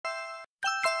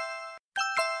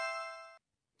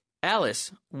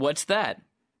Alice, what's that?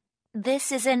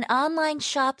 This is an online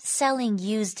shop selling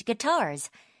used guitars.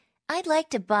 I'd like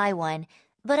to buy one,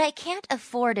 but I can't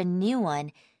afford a new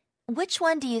one. Which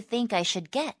one do you think I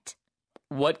should get?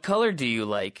 What color do you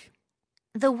like?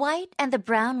 The white and the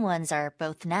brown ones are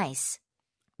both nice.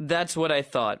 That's what I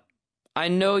thought. I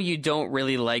know you don't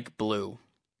really like blue.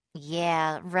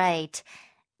 Yeah, right.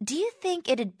 Do you think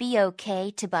it'd be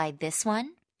okay to buy this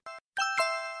one?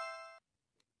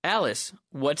 Alice,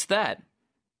 what's that?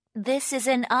 This is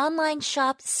an online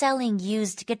shop selling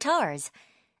used guitars.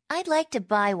 I'd like to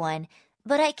buy one,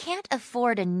 but I can't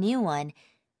afford a new one.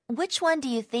 Which one do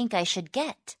you think I should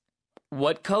get?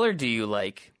 What color do you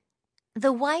like?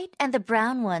 The white and the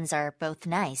brown ones are both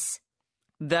nice.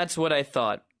 That's what I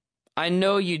thought. I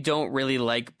know you don't really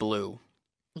like blue.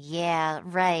 Yeah,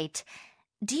 right.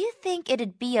 Do you think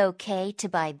it'd be okay to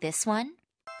buy this one?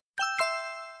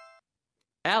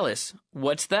 Alice,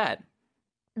 what's that?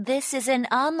 This is an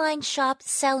online shop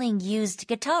selling used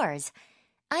guitars.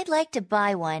 I'd like to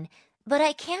buy one, but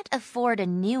I can't afford a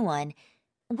new one.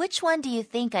 Which one do you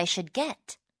think I should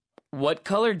get? What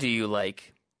color do you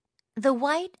like? The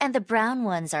white and the brown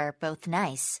ones are both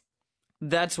nice.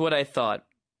 That's what I thought.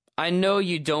 I know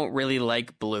you don't really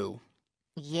like blue.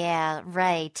 Yeah,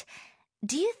 right.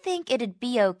 Do you think it'd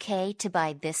be okay to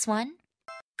buy this one?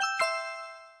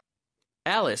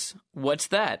 Alice, what's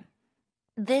that?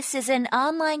 This is an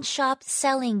online shop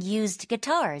selling used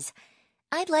guitars.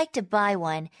 I'd like to buy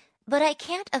one, but I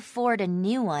can't afford a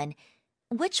new one.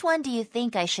 Which one do you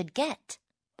think I should get?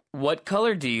 What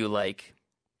color do you like?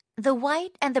 The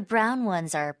white and the brown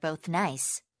ones are both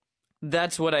nice.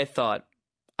 That's what I thought.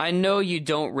 I know you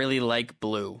don't really like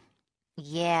blue.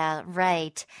 Yeah,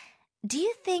 right. Do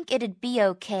you think it'd be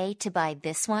okay to buy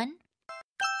this one?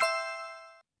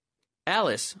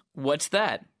 Alice, what's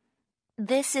that?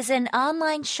 This is an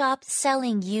online shop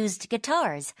selling used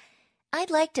guitars. I'd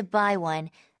like to buy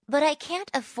one, but I can't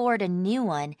afford a new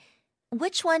one.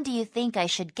 Which one do you think I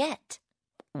should get?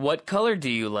 What color do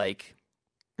you like?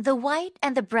 The white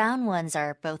and the brown ones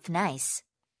are both nice.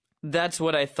 That's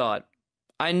what I thought.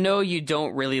 I know you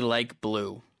don't really like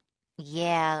blue.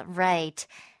 Yeah, right.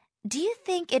 Do you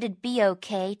think it'd be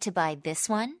okay to buy this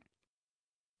one?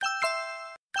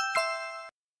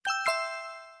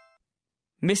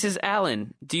 Mrs.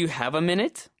 Allen, do you have a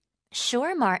minute?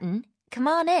 Sure, Martin. Come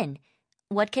on in.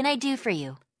 What can I do for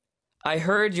you? I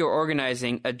heard you're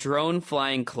organizing a drone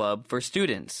flying club for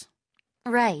students.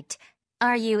 Right.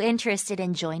 Are you interested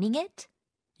in joining it?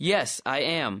 Yes, I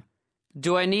am.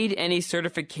 Do I need any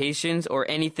certifications or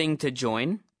anything to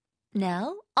join?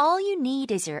 No. All you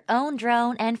need is your own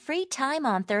drone and free time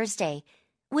on Thursday.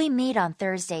 We meet on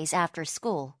Thursdays after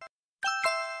school.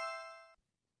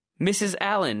 Mrs.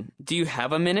 Allen, do you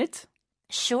have a minute?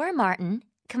 Sure, Martin.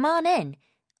 Come on in.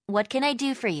 What can I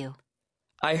do for you?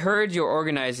 I heard you're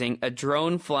organizing a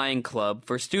drone flying club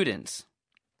for students.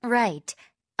 Right.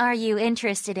 Are you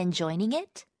interested in joining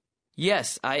it?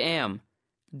 Yes, I am.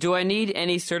 Do I need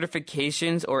any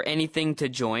certifications or anything to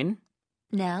join?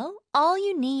 No. All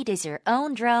you need is your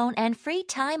own drone and free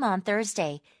time on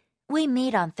Thursday. We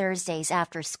meet on Thursdays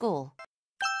after school.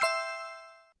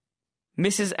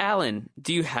 Mrs. Allen,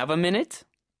 do you have a minute?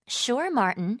 Sure,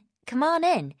 Martin. Come on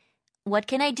in. What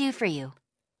can I do for you?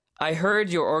 I heard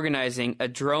you're organizing a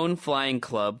drone flying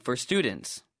club for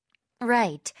students.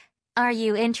 Right. Are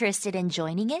you interested in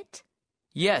joining it?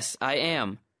 Yes, I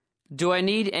am. Do I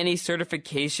need any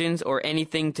certifications or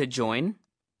anything to join?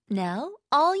 No.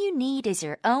 All you need is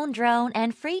your own drone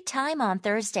and free time on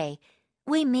Thursday.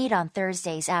 We meet on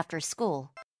Thursdays after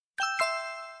school.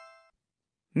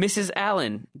 Mrs.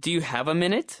 Allen, do you have a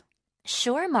minute?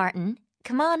 Sure, Martin.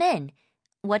 Come on in.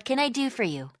 What can I do for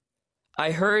you?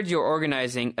 I heard you're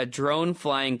organizing a drone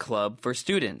flying club for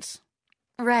students.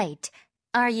 Right.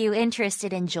 Are you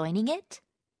interested in joining it?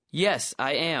 Yes,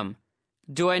 I am.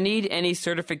 Do I need any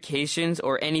certifications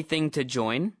or anything to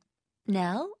join?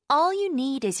 No. All you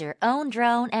need is your own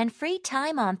drone and free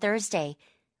time on Thursday.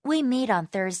 We meet on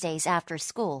Thursdays after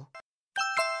school.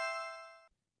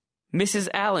 Mrs.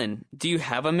 Allen, do you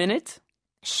have a minute?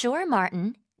 Sure,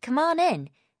 Martin. Come on in.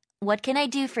 What can I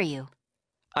do for you?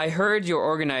 I heard you're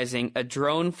organizing a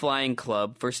drone flying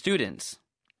club for students.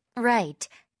 Right.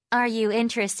 Are you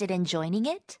interested in joining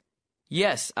it?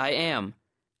 Yes, I am.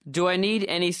 Do I need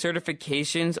any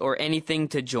certifications or anything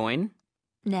to join?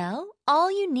 No.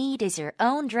 All you need is your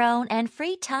own drone and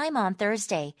free time on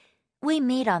Thursday. We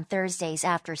meet on Thursdays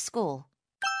after school.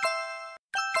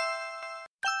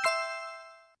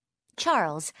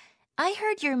 Charles, I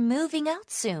heard you're moving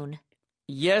out soon.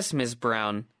 Yes, Miss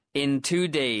Brown. In 2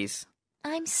 days.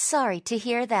 I'm sorry to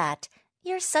hear that.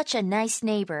 You're such a nice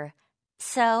neighbor.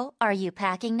 So, are you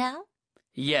packing now?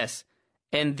 Yes,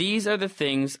 and these are the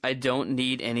things I don't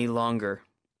need any longer.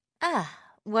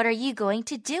 What are you going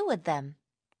to do with them?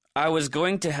 I was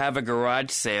going to have a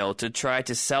garage sale to try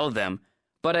to sell them,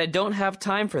 but I don't have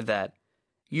time for that.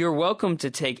 You're welcome to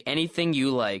take anything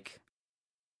you like.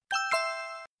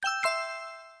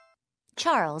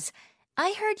 Charles,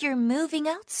 I heard you're moving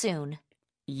out soon.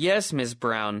 Yes, Miss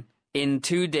Brown, in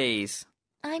 2 days.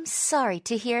 I'm sorry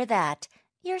to hear that.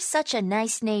 You're such a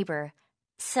nice neighbor.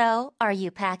 So, are you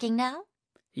packing now?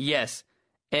 Yes,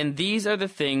 and these are the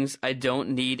things I don't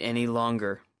need any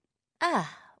longer.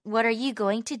 What are you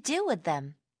going to do with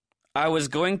them? I was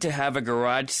going to have a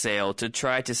garage sale to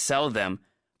try to sell them,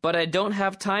 but I don't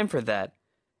have time for that.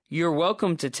 You're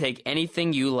welcome to take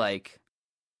anything you like.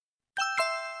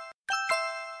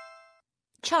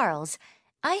 Charles,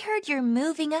 I heard you're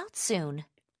moving out soon.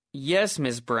 Yes,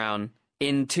 Miss Brown,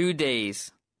 in 2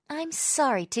 days. I'm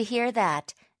sorry to hear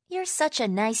that. You're such a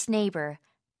nice neighbor.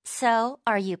 So,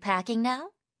 are you packing now?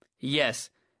 Yes,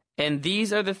 and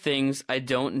these are the things I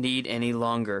don't need any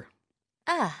longer.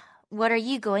 What are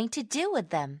you going to do with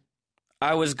them?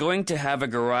 I was going to have a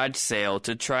garage sale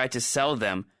to try to sell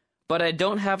them, but I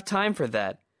don't have time for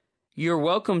that. You're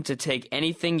welcome to take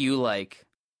anything you like.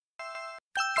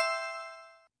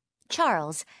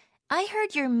 Charles, I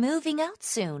heard you're moving out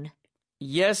soon.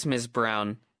 Yes, Miss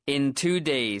Brown, in 2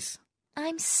 days.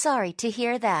 I'm sorry to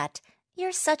hear that.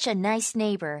 You're such a nice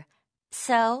neighbor.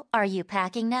 So, are you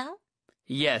packing now?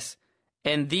 Yes,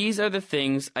 and these are the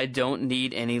things I don't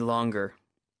need any longer.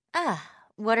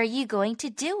 What are you going to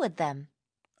do with them?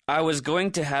 I was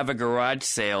going to have a garage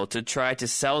sale to try to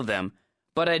sell them,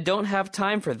 but I don't have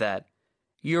time for that.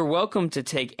 You're welcome to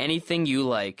take anything you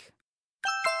like.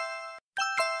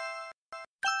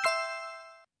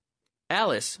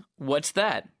 Alice, what's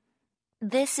that?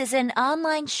 This is an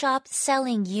online shop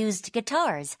selling used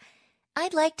guitars.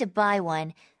 I'd like to buy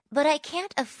one, but I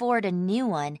can't afford a new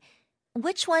one.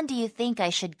 Which one do you think I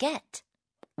should get?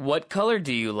 What color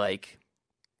do you like?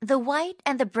 The white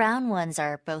and the brown ones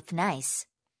are both nice.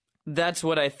 That's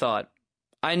what I thought.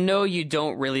 I know you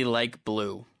don't really like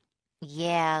blue.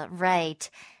 Yeah, right.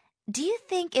 Do you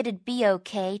think it'd be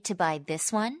okay to buy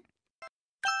this one?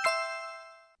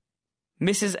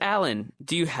 Mrs. Allen,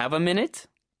 do you have a minute?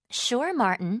 Sure,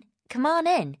 Martin. Come on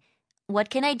in. What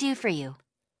can I do for you?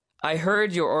 I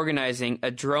heard you're organizing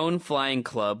a drone flying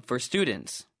club for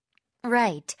students.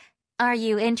 Right. Are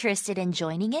you interested in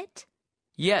joining it?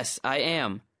 Yes, I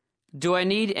am. Do I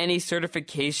need any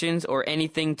certifications or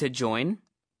anything to join?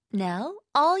 No.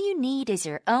 All you need is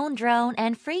your own drone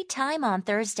and free time on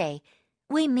Thursday.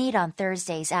 We meet on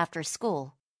Thursdays after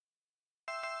school.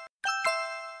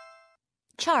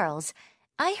 Charles,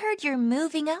 I heard you're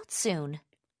moving out soon.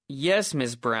 Yes,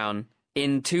 Miss Brown,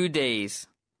 in 2 days.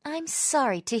 I'm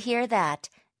sorry to hear that.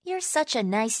 You're such a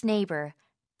nice neighbor.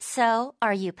 So,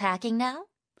 are you packing now?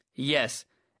 Yes,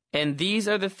 and these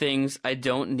are the things I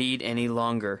don't need any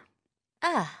longer.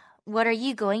 What are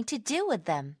you going to do with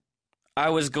them? I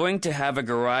was going to have a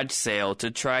garage sale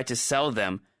to try to sell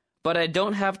them, but I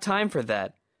don't have time for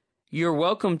that. You're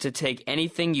welcome to take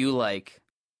anything you like.